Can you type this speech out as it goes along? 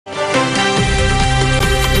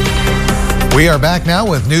We are back now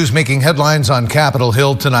with news making headlines on Capitol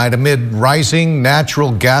Hill tonight amid rising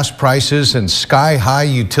natural gas prices and sky-high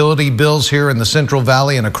utility bills here in the Central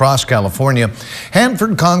Valley and across California.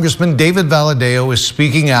 Hanford Congressman David Valadao is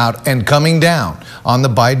speaking out and coming down on the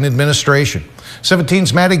Biden administration.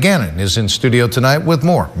 17's Maddie Gannon is in studio tonight with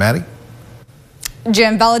more. Maddie?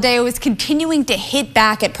 Jim, Valadao is continuing to hit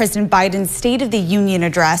back at President Biden's State of the Union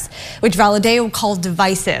address, which Valadao called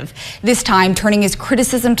divisive, this time turning his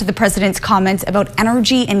criticism to the president's comments about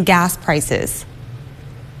energy and gas prices.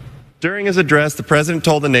 During his address, the president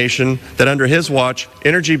told the nation that under his watch,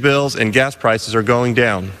 energy bills and gas prices are going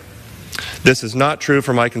down. This is not true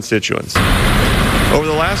for my constituents. Over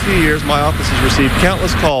the last few years, my office has received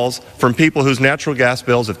countless calls from people whose natural gas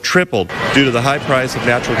bills have tripled due to the high price of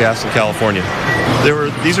natural gas in California.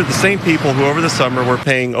 These are the same people who over the summer were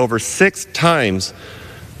paying over $6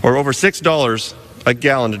 a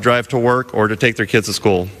gallon to drive to work or to take their kids to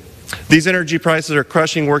school. These energy prices are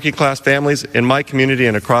crushing working class families in my community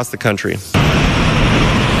and across the country.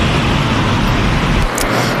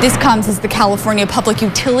 This comes as the California Public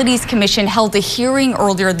Utilities Commission held a hearing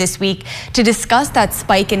earlier this week to discuss that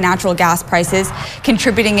spike in natural gas prices,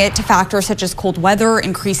 contributing it to factors such as cold weather,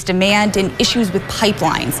 increased demand, and issues with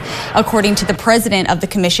pipelines. According to the president of the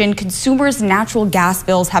commission, consumers' natural gas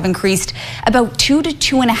bills have increased about 2 to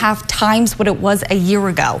 2.5 times what it was a year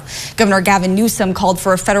ago. Governor Gavin Newsom called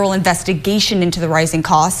for a federal investigation into the rising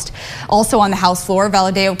cost. Also on the House floor,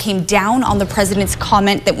 Valadao came down on the president's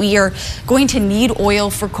comment that we are going to need oil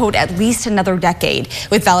for, quote, at least another decade,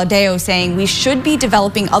 with Valadao saying we should be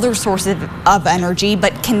developing other sources of energy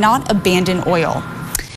but cannot abandon oil.